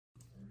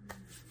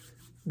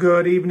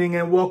Good evening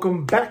and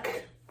welcome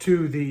back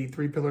to the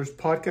Three Pillars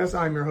Podcast.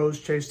 I'm your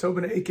host, Chase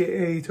Tobin,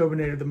 aka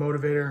Tobinator the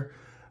Motivator.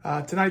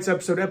 Tonight's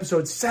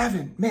episode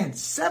 7. Man,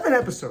 7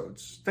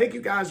 episodes. Thank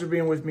you guys for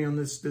being with me on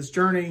this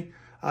journey.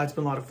 It's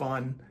been a lot of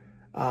fun.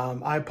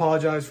 I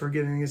apologize for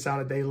getting this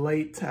out a day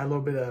late. I had a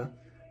little bit of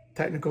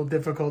technical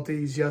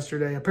difficulties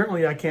yesterday.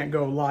 Apparently, I can't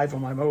go live on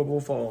my mobile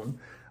phone.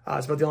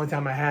 It's about the only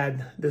time I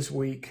had this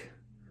week.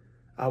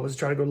 I was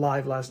trying to go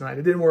live last night.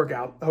 It didn't work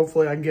out.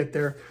 Hopefully, I can get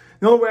there.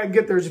 The only way I can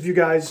get there is if you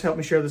guys help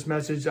me share this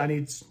message. I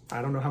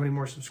don't know how many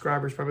more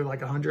subscribers, probably like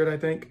 100, I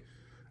think.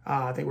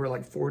 I think we're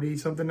like 40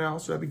 something now,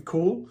 so that'd be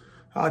cool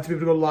to be able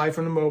to go live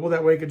from the mobile.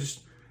 That way I could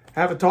just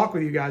have a talk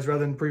with you guys rather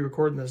than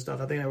pre-recording this stuff.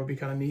 I think that would be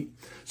kind of neat.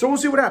 So we'll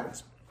see what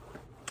happens.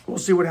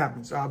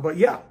 But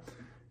yeah,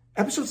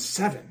 episode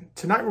 7.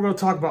 Tonight we're going to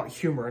talk about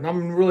humor, and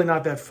I'm really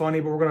not that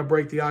funny, but we're going to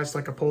break the ice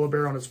like a polar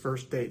bear on its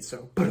first date.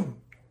 So, boom.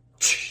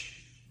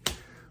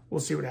 We'll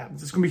see what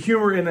happens. It's going to be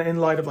humor in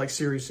light of like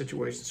serious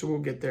situations. So we'll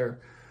get there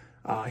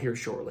here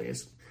shortly.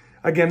 It's,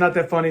 again, not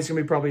that funny. It's going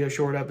to be probably a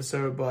short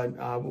episode, but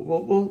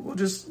we'll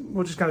just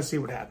kind of see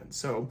what happens.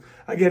 So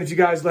again, if you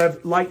guys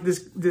like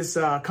this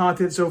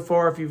content so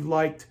far, if you've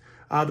liked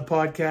the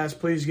podcast,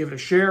 please give it a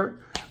share,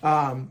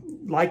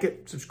 like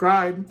it,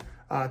 subscribe,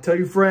 tell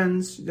your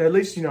friends. At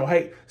least,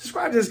 hey,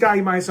 subscribe to this guy.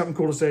 He might have something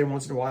cool to say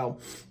once in a while.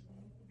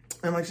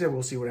 And like I said,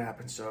 we'll see what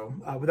happens. So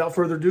without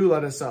further ado,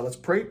 let's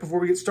pray before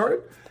we get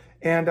started.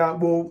 And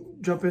we'll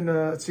jump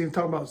into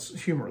talk about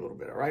humor a little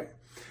bit, all right?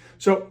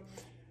 So,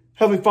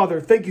 Heavenly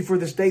Father, thank you for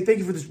this day. Thank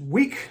you for this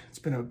week. It's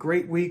been a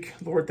great week.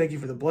 Lord, thank you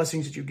for the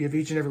blessings that you give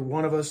each and every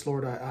one of us.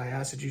 Lord, I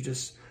ask that you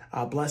just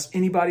bless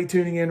anybody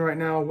tuning in right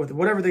now with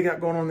whatever they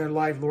got going on in their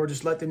life. Lord,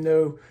 just let them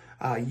know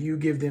you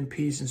give them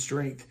peace and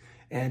strength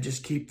and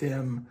just keep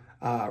them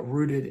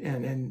rooted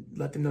and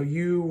let them know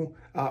you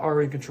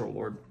are in control,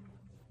 Lord.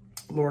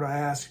 Lord, I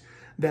ask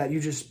that you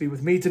just be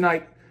with me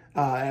tonight.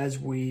 As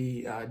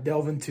we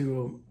delve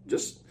into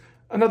just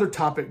another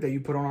topic that you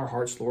put on our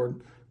hearts,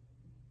 Lord.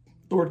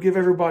 Lord, give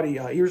everybody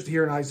ears to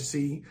hear and eyes to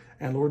see.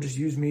 And Lord, just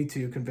use me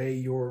to convey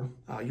your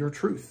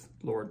truth,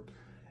 Lord.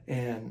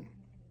 And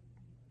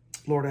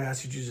Lord, I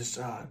ask you to just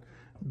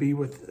be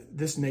with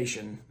this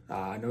nation.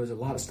 I know there's a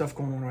lot of stuff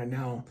going on right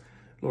now.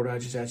 Lord, I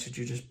just ask that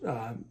you just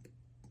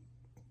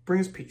bring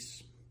us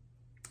peace.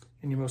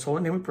 In your most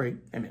holy name we pray.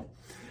 Amen.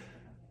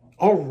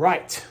 All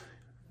right.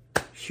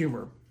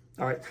 Humor.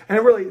 All right,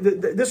 and really,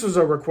 this was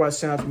a request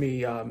sent out to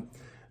me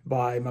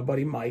by my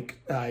buddy Mike.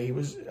 He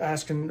was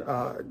asking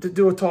to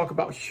do a talk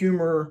about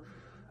humor,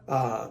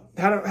 how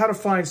to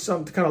find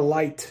some kind of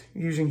light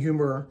using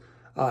humor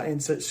in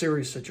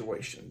serious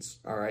situations.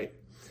 All right,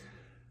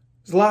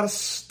 there's a lot of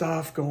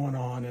stuff going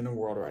on in the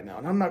world right now,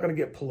 and I'm not going to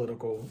get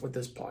political with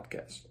this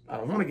podcast. I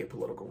don't want to get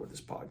political with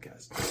this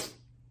podcast.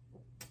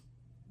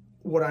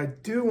 What I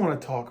do want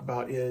to talk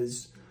about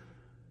is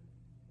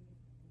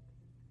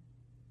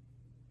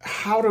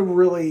how to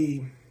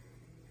really,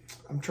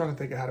 I'm trying to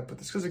think of how to put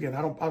this, because again,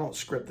 I don't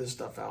script this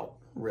stuff out,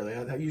 really.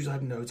 I usually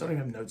have notes. I don't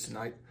even have notes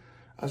tonight.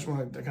 I just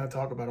want to kind of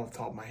talk about it off the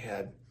top of my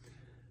head.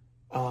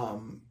 A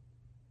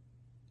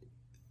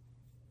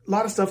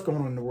lot of stuff going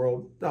on in the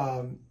world.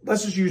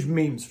 Let's just use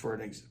memes for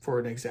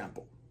an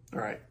example. All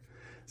right.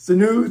 It's the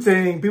new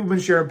thing. People have been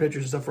sharing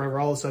pictures and stuff forever.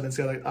 All of a sudden, it's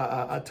got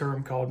a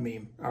term called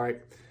meme. All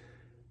right.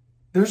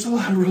 There's a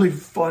lot of really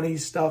funny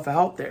stuff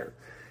out there.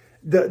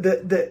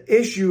 The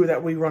issue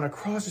that we run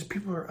across is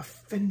people are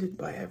offended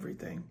by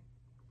everything.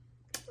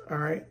 All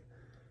right.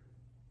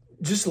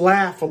 Just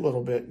laugh a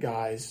little bit,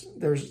 guys.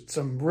 There's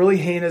some really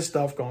heinous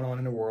stuff going on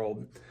in the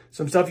world.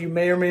 Some stuff you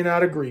may or may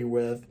not agree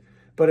with.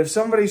 But if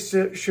somebody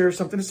shares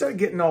something, instead of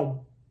getting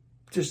all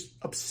just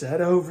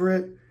upset over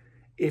it,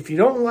 if you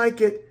don't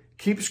like it,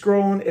 keep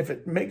scrolling. If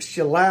it makes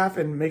you laugh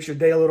and makes your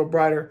day a little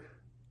brighter,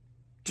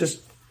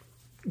 just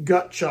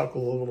gut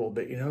chuckle a little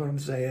bit. You know what I'm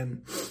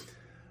saying?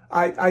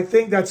 I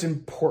think that's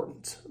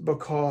important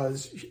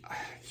because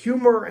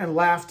humor and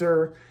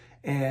laughter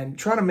and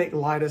trying to make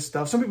light of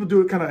stuff. Some people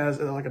do it kind of as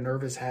like a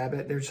nervous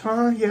habit. They're just,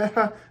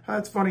 yeah,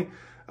 that's funny.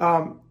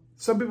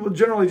 Some people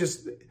generally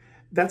just,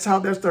 that's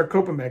their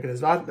coping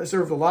mechanism. I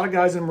served a lot of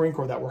guys in the Marine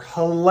Corps that were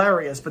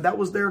hilarious, but that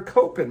was their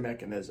coping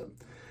mechanism.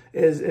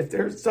 Is if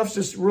their stuff's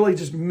just really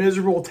just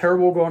miserable,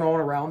 terrible going on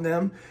around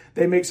them,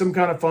 they make some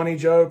kind of funny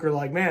joke or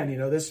like, man,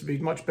 this would be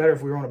much better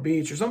if we were on a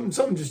beach or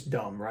something just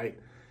dumb, right?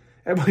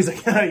 Everybody's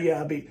like,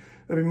 yeah, that'd be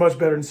much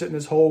better than sitting in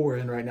this hole we're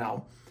in right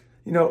now.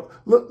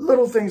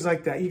 Little things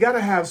like that. You got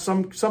to have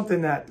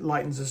something that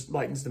lightens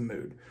the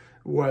mood,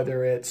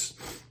 whether it's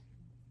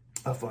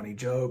a funny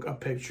joke, a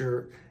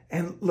picture.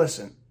 And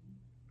listen,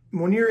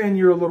 when you're in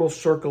your little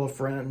circle of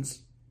friends,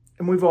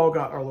 and we've all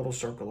got our little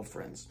circle of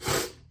friends,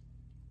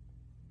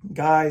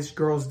 guys,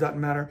 girls, doesn't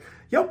matter.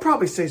 Y'all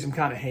probably say some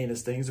kind of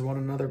heinous things to one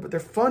another, but they're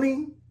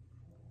funny.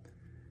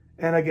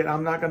 And again,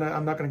 I'm not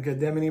gonna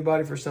condemn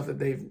anybody for stuff that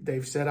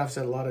they've said. I've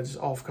said a lot of just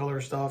off-color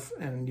stuff,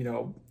 and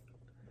a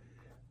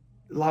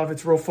lot of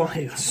it's real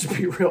funny. Let's just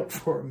be real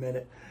for a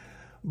minute.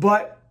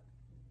 But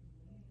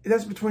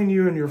that's between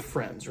you and your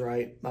friends,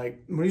 right?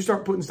 Like when you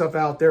start putting stuff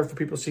out there for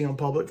people to see on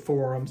public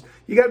forums,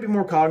 you got to be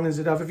more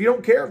cognizant of. If you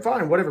don't care,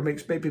 fine, whatever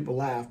makes people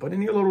laugh. But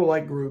in your little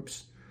like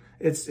groups,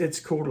 it's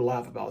cool to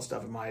laugh about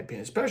stuff, in my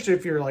opinion, especially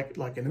if you're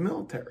like in the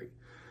military.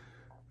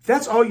 If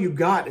that's all you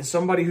got is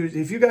somebody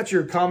if you got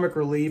your comic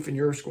relief in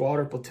your squad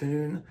or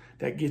platoon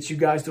that gets you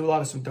guys through a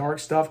lot of some dark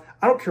stuff,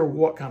 I don't care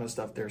what kind of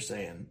stuff they're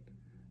saying.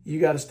 You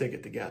got to stick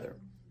it together.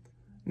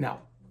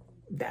 Now,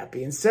 that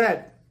being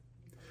said,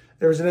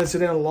 there was an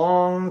incident a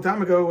long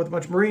time ago with a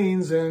bunch of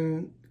Marines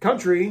in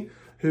country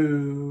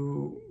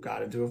who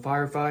got into a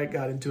firefight,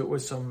 got into it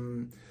with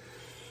some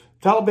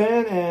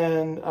Taliban,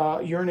 and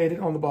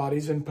urinated on the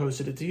bodies and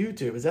posted it to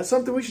YouTube. Is that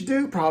something we should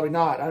do? Probably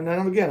not. And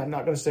again, I'm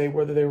not going to say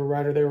whether they were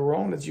right or they were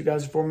wrong. It's you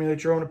guys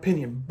formulate your own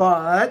opinion.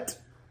 But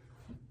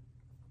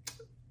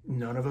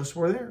none of us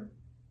were there.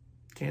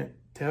 Can't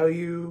tell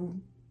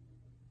you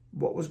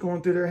what was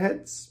going through their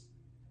heads.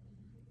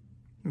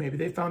 Maybe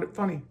they found it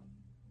funny.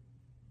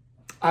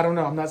 I don't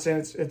know. I'm not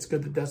saying it's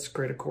good to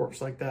desecrate a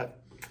corpse like that.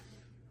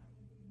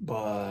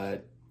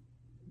 But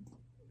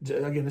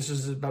again, this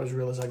is about as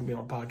real as I can be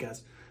on a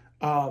podcast.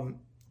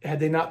 Had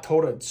they not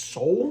told a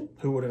soul,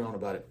 who would have known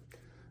about it?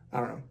 I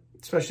don't know.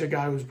 Especially a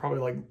guy who's probably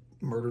like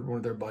murdered one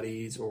of their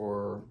buddies,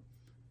 or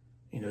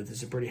did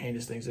some pretty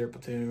heinous things in their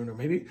platoon, or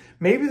maybe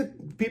the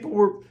people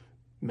were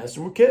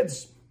messing with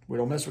kids. We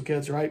don't mess with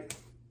kids, right?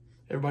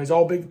 Everybody's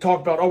all big talk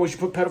about, we should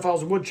put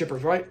pedophiles in wood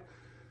chippers, right?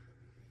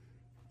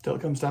 Till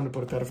it comes time to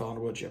put a pedophile in a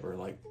wood chipper,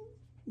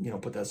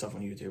 put that stuff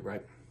on YouTube,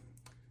 right?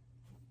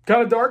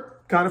 Kind of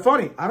dark, kind of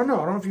funny. I don't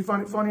know if you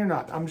find it funny or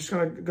not. I'm just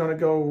gonna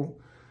go.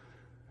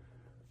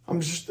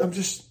 I'm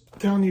just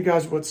telling you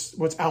guys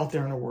what's out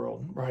there in the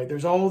world, right?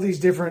 There's all these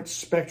different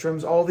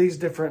spectrums, all these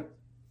different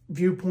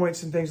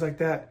viewpoints and things like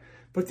that.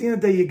 But at the end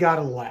of the day, you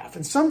gotta laugh,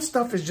 and some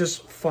stuff is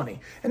just funny.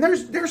 And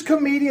there's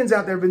comedians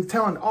out there who've been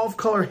telling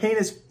off-color,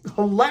 heinous,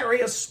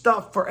 hilarious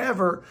stuff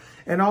forever,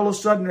 and all of a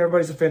sudden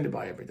everybody's offended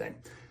by everything.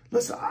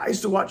 Listen, I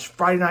used to watch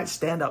Friday night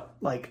stand-up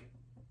like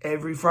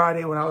every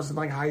Friday when I was in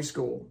like high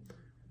school.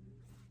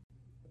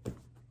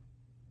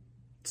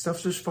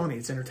 Stuff's just funny.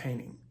 It's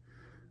entertaining.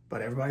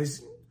 But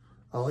everybody's,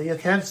 you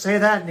can't say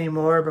that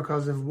anymore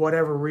because of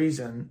whatever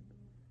reason.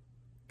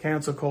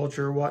 Cancel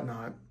culture or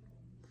whatnot.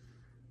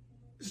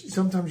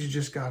 Sometimes you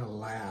just got to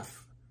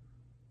laugh.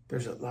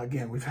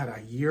 Again, we've had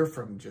a year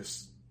from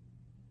just,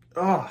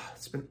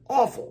 it's been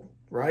awful,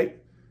 right?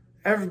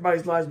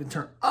 Everybody's lives have been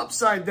turned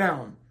upside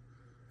down.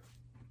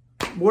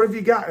 What have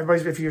you got?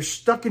 If you're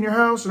stuck in your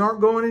house and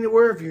aren't going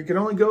anywhere, if you can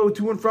only go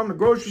to and from the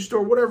grocery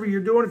store, whatever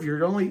you're doing,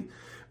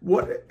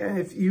 and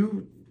if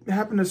you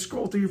happen to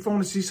scroll through your phone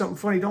and see something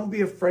funny, don't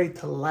be afraid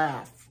to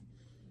laugh.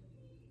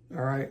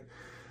 All right,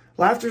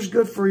 laughter is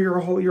good for your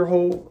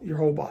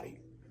whole body,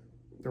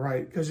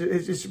 right? Because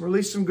it just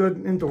releases some good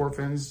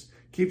endorphins,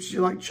 keeps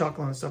you like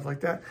chuckling and stuff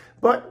like that.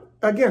 But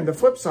again, the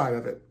flip side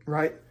of it,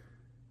 right?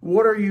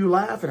 What are you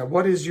laughing at?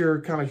 What is your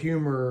kind of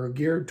humor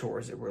geared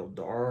towards? Is it real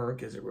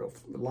dark? Is it real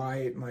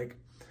light? Like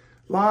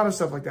a lot of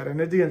stuff like that.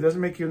 And again, it doesn't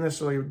make you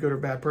necessarily a good or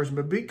bad person,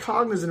 but be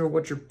cognizant of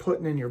what you're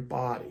putting in your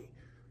body.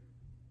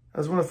 That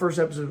was one of the first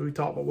episodes we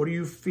talked about. What are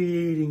you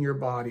feeding your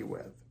body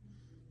with?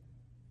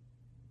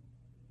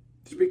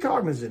 Just be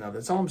cognizant of it.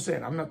 That's all I'm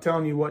saying. I'm not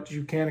telling you what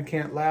you can and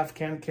can't laugh,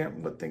 can't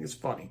think is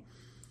funny.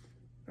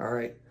 All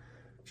right.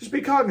 Just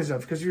be cognizant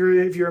of it, because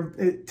if you're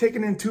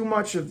taking in too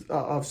much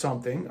of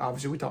something,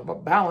 obviously we talked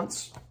about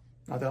balance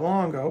not that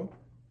long ago.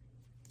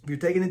 If you're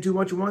taking in too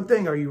much of one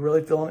thing, are you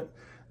really filling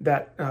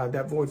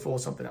that void full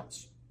of something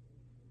else?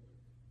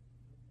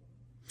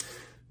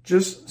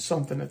 Just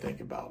something to think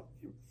about.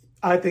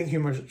 I think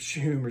humor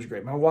is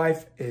great. My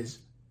wife is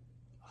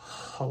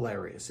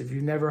hilarious. If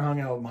you've never hung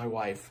out with my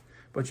wife,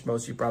 which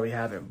most of you probably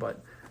haven't,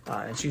 but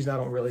and she's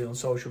not really on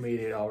social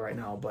media at all right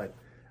now, but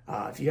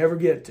if you ever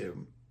get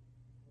to,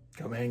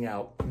 come hang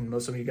out, and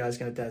most of you guys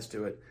can attest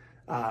to it.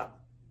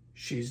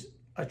 She's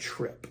a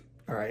trip,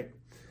 all right?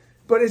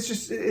 But that's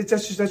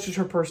just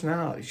her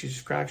personality. She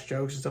just cracks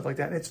jokes and stuff like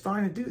that, and it's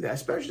fine to do that,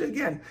 especially,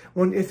 again,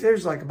 if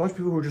there's like a bunch of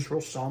people who are just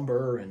real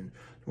somber and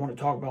want to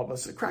talk about,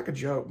 but crack a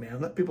joke, man.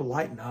 Let people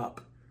lighten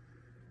up.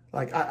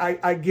 Like,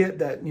 I get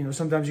that,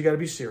 sometimes you got to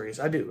be serious.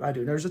 I do.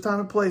 There's a time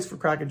and place for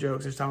cracking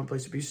jokes. There's a time and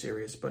place to be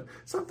serious, but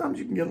sometimes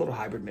you can get a little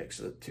hybrid mix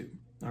of it too,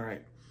 all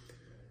right?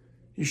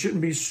 You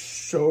shouldn't be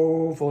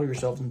so full of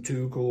yourself and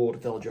too cool to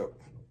tell a joke.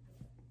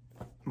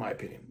 In my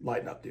opinion.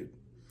 Lighten up, dude.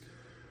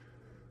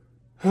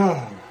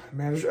 Oh,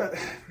 man.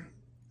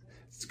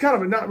 It's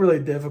kind of not really a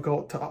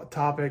difficult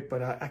topic,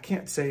 but I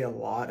can't say a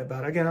lot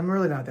about it. Again, I'm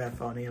really not that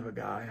funny of a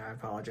guy. I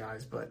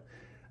apologize. But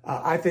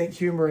I think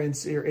humor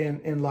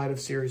in light of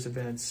serious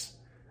events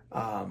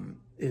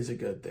is a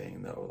good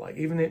thing, though. Like,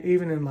 even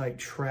in like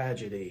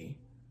tragedy,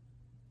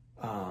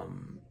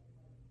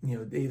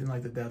 even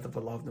like the death of a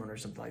loved one or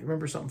something. Like,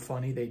 remember something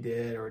funny they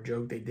did, or a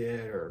joke they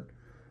did,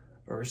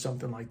 or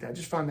something like that.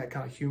 Just find that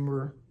kind of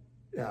humor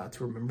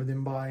to remember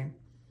them by.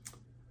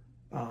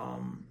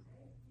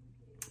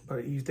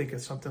 But you think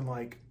of something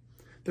like,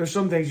 there's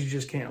some things you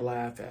just can't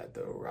laugh at,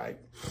 though, right?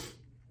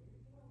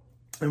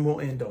 and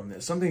we'll end on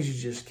this. Some things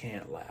you just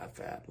can't laugh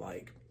at,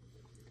 like,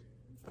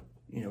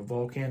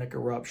 volcanic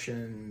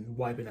eruption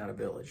wiping out a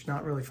village.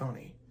 Not really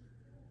funny.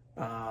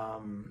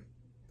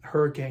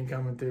 Hurricane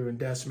coming through and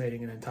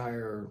decimating an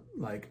entire,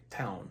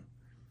 town.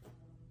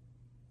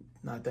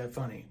 Not that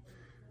funny.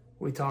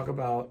 We talk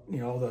about,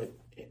 all the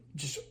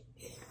just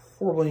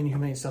horribly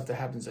inhumane stuff that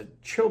happens to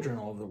children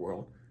all over the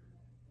world.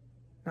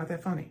 Not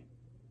that funny.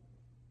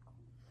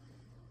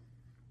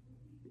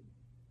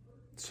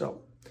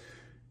 So,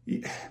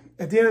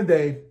 at the end of the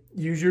day,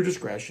 use your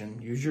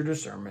discretion, use your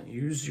discernment,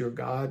 use your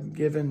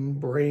God-given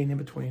brain in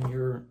between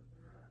your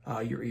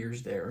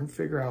ears there, and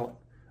figure out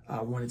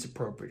when it's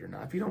appropriate or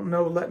not. If you don't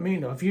know, let me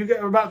know. If you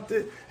get about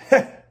to,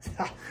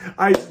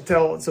 I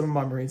tell some of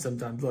my Marines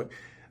sometimes, look,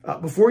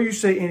 before you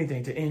say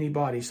anything to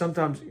anybody,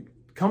 sometimes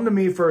come to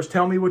me first,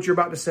 tell me what you're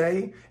about to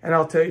say, and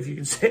I'll tell you if you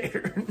can say it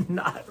or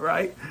not,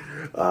 right?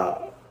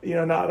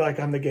 Not like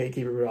I'm the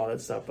gatekeeper with all that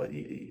stuff, but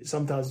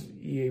sometimes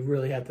you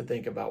really have to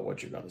think about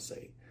what you're going to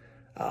say.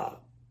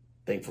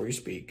 Think before you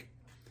speak.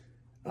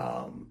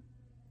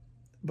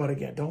 But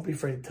again, don't be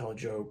afraid to tell a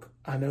joke.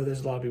 I know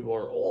there's a lot of people who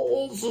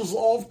are, this is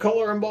off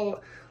color and blah, blah.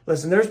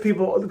 Listen, there's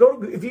people,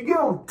 if you get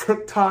on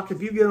TikTok,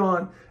 and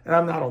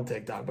I'm not on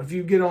TikTok, but if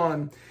you get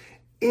on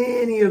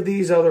any of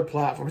these other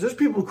platforms, there's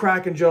people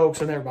cracking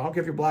jokes and everybody. I don't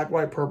care if you're black,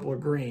 white, purple, or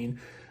green.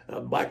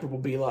 Black people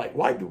be like,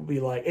 white people be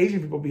like,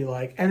 Asian people be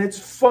like, and it's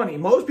funny.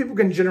 Most people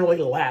can generally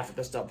laugh at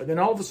this stuff, but then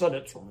all of a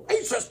sudden it's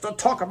racist to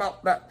talk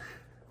about that.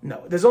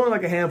 No, there's only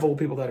a handful of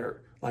people that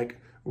are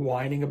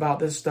whining about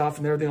this stuff,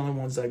 and they're the only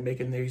ones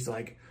making these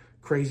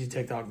crazy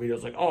TikTok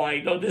videos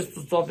this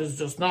stuff is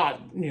just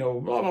not, blah,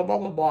 blah, blah,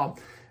 blah, blah.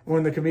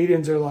 When the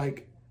comedians are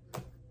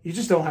you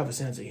just don't have a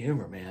sense of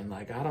humor, man.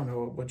 I don't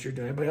know what you're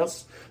doing. Everybody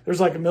else, there's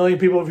a million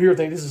people over here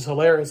think this is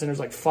hilarious, and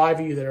there's 5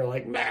 of you that are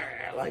meh,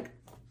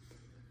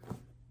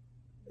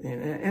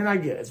 and I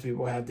get it.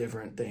 People have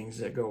different things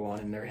that go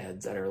on in their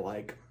heads that are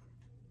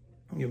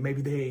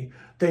maybe they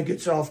think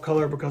it's off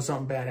color because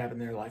something bad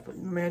happened in their life. But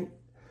man,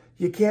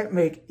 you can't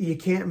make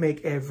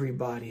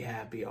everybody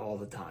happy all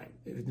the time.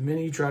 The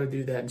minute you try to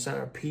do that and try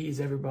to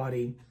appease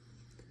everybody,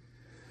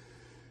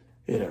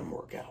 it doesn't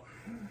work out.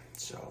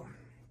 So,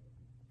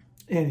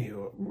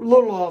 anywho, a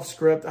little off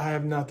script. I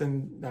have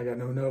nothing. I got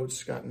no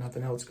notes. Got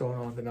nothing else going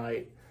on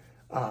tonight.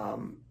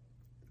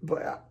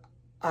 But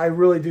I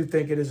really do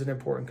think it is an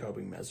important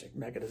coping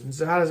mechanism.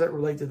 So how does that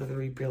relate to the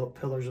 3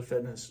 pillars of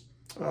fitness,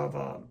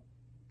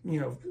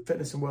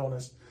 fitness and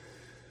wellness?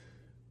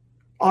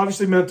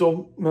 Obviously,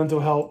 mental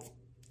health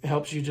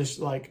helps you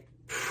just woosah,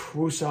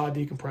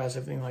 decompress,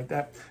 everything like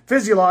that.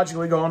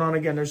 Physiologically going on,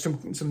 again, there's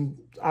some.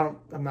 I'm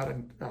not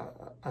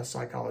a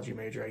psychology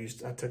major.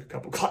 I took a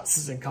couple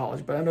classes in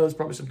college, but I know there's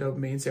probably some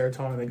dopamine,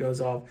 serotonin that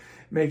goes off,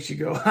 makes you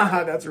go,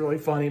 haha, that's really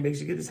funny,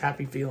 makes you get this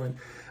happy feeling.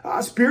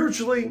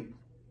 Spiritually,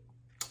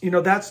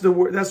 that's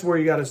where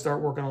you got to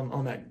start working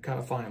on that kind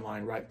of fine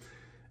line, right?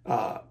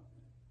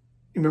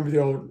 You remember the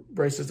old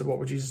bracelets, the What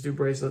Would Jesus Do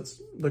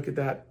bracelets? Look at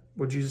that.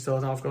 Would Jesus tell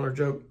an off-color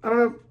joke? I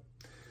don't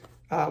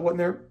know. Wasn't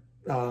there?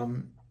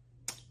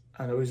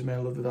 I know he's a man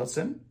who lived without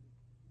sin.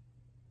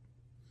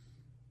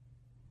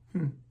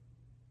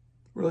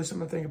 Really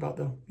something to think about,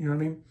 though. You know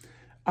what I mean?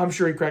 I'm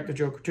sure he cracked a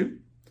joke or two.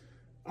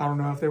 I don't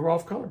know if they were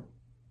off-color.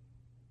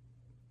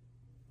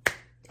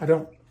 I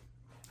don't.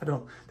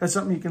 That's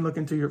something you can look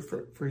into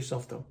for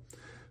yourself, though.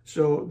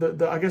 So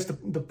I guess the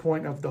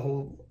point of the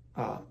whole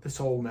this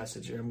whole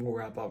message, and we'll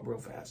wrap up real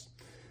fast.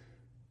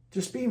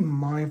 Just be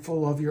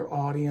mindful of your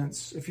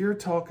audience. If you're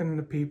talking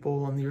to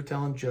people and you're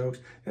telling jokes,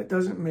 that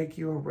doesn't make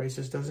you a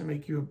racist, doesn't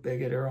make you a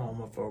bigot or a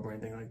homophobe or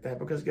anything like that.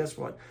 Because guess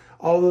what?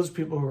 All those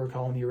people who are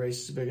calling you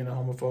racist, bigot, and a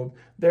homophobe,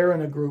 they're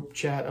in a group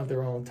chat of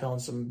their own telling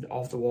some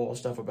off-the-wall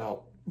stuff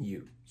about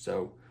you.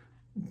 So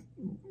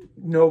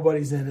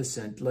nobody's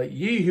innocent.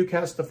 Ye who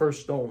cast the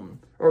first stone,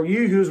 or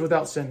ye who's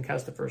without sin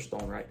cast the first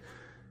stone, right?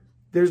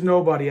 There's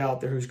nobody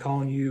out there who's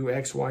calling you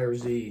X, Y, or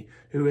Z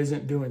who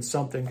isn't doing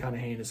something kind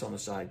of heinous on the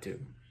side too.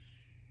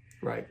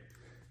 Right.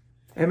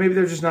 And maybe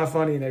they're just not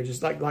funny and they're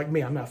just like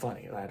me. I'm not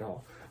funny at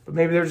all. But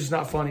maybe they're just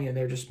not funny and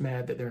they're just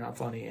mad that they're not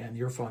funny and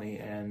you're funny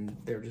and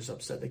they're just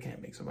upset they can't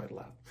make somebody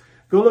laugh.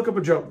 Go look up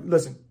a joke.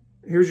 Listen,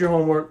 here's your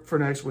homework for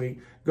next week.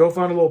 Go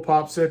find a little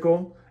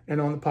popsicle, and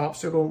on the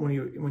popsicle, when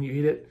you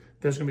eat it,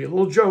 there's going to be a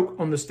little joke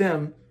on the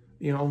stem,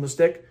 on the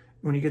stick.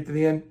 When you get to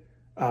the end,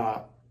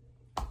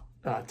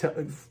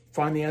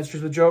 find the answer to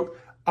the joke.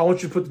 I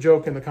want you to put the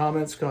joke in the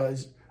comments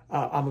because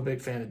I'm a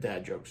big fan of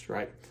dad jokes,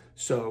 right?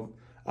 So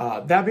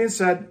that being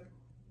said,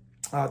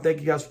 thank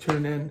you guys for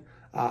tuning in.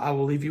 I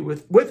will leave you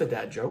with a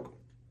dad joke.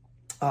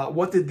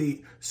 What did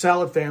the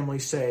Salad family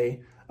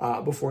say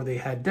before they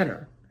had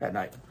dinner at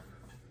night?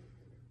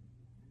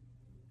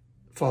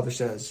 Father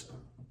says,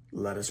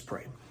 let us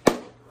pray.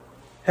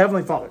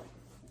 Heavenly Father,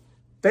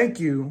 thank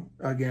you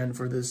again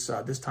for this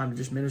time to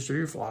just minister to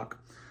your flock.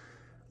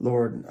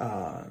 Lord,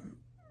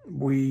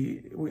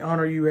 we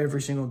honor you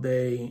every single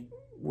day.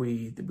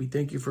 We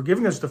thank you for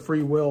giving us the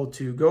free will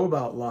to go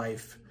about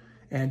life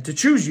and to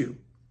choose you.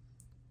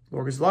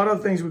 Lord, there's a lot of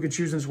other things we could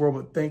choose in this world,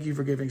 but thank you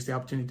for giving us the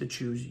opportunity to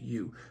choose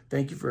you.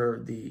 Thank you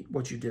for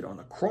what you did on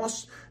the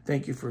cross.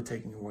 Thank you for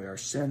taking away our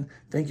sin.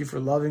 Thank you for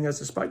loving us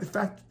despite the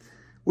fact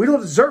we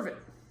don't deserve it,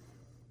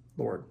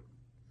 Lord.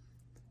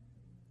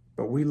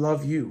 But we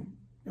love you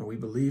and we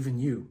believe in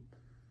you.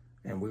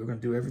 And we're going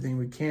to do everything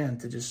we can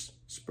to just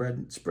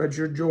spread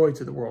your joy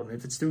to the world. And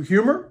if it's through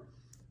humor,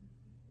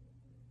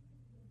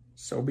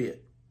 so be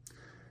it.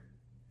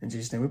 In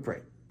Jesus' name we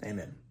pray.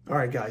 Amen. All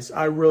right, guys.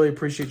 I really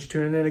appreciate you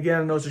tuning in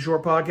again. I know it's a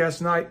short podcast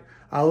tonight.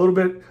 A little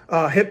bit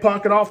hip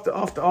pocket off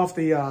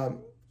the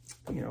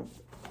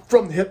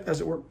from the hip,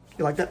 as it were.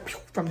 You like that?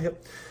 From the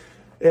hip.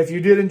 If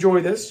you did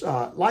enjoy this,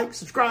 like,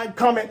 subscribe,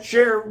 comment,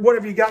 share,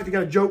 whatever you got. If you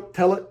got a joke,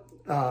 tell it.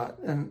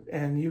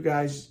 And you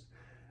guys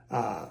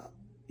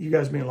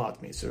mean a lot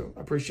to me, so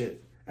I appreciate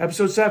it.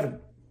 Episode 7,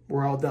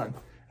 we're all done.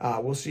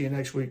 We'll see you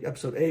next week.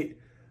 Episode 8.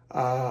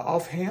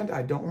 Offhand,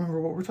 I don't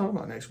remember what we're talking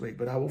about next week,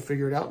 but I will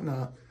figure it out,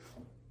 and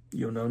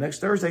you'll know next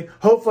Thursday.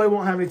 Hopefully I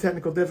won't have any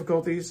technical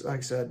difficulties. Like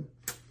I said,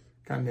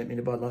 kind of hit me in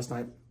the bud last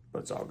night, but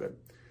it's all good.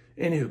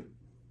 Anywho,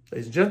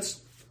 ladies and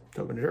gents,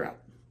 Tobinator out.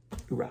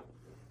 Hoorah.